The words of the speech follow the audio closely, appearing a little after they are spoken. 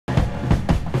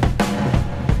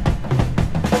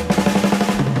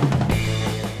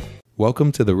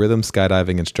Welcome to the Rhythm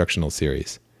Skydiving Instructional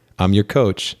Series. I'm your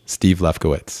coach, Steve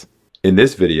Lefkowitz. In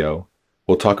this video,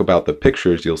 we'll talk about the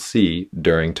pictures you'll see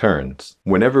during turns.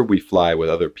 Whenever we fly with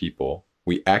other people,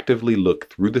 we actively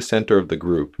look through the center of the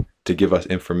group to give us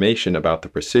information about the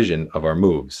precision of our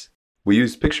moves. We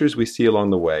use pictures we see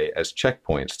along the way as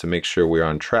checkpoints to make sure we're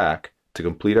on track to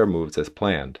complete our moves as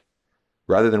planned,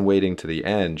 rather than waiting to the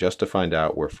end just to find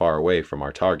out we're far away from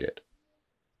our target.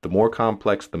 The more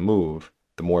complex the move,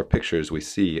 the more pictures we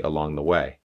see along the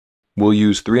way. We'll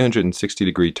use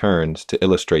 360-degree turns to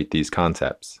illustrate these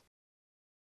concepts.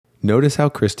 Notice how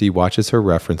Christy watches her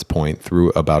reference point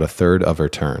through about a third of her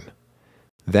turn.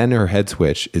 Then her head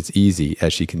switch is easy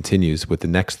as she continues with the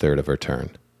next third of her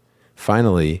turn.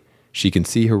 Finally, she can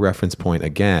see her reference point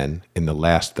again in the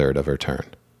last third of her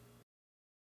turn.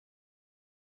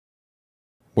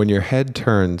 When your head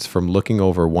turns from looking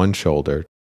over one shoulder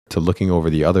to looking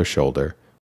over the other shoulder,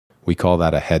 we call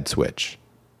that a head switch.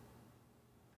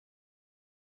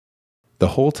 The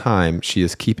whole time she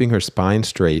is keeping her spine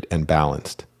straight and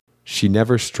balanced. She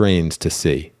never strains to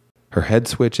see. Her head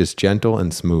switch is gentle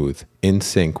and smooth, in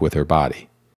sync with her body.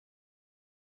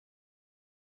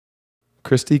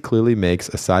 Christy clearly makes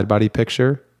a side body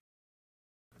picture,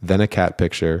 then a cat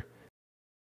picture,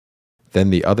 then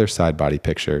the other side body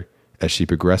picture as she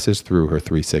progresses through her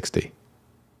 360.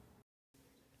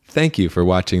 Thank you for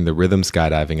watching the Rhythm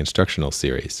Skydiving Instructional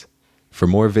Series. For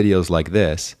more videos like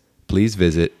this, please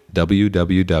visit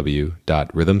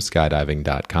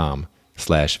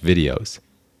www.rhythmskydiving.com/videos.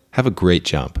 Have a great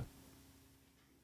jump.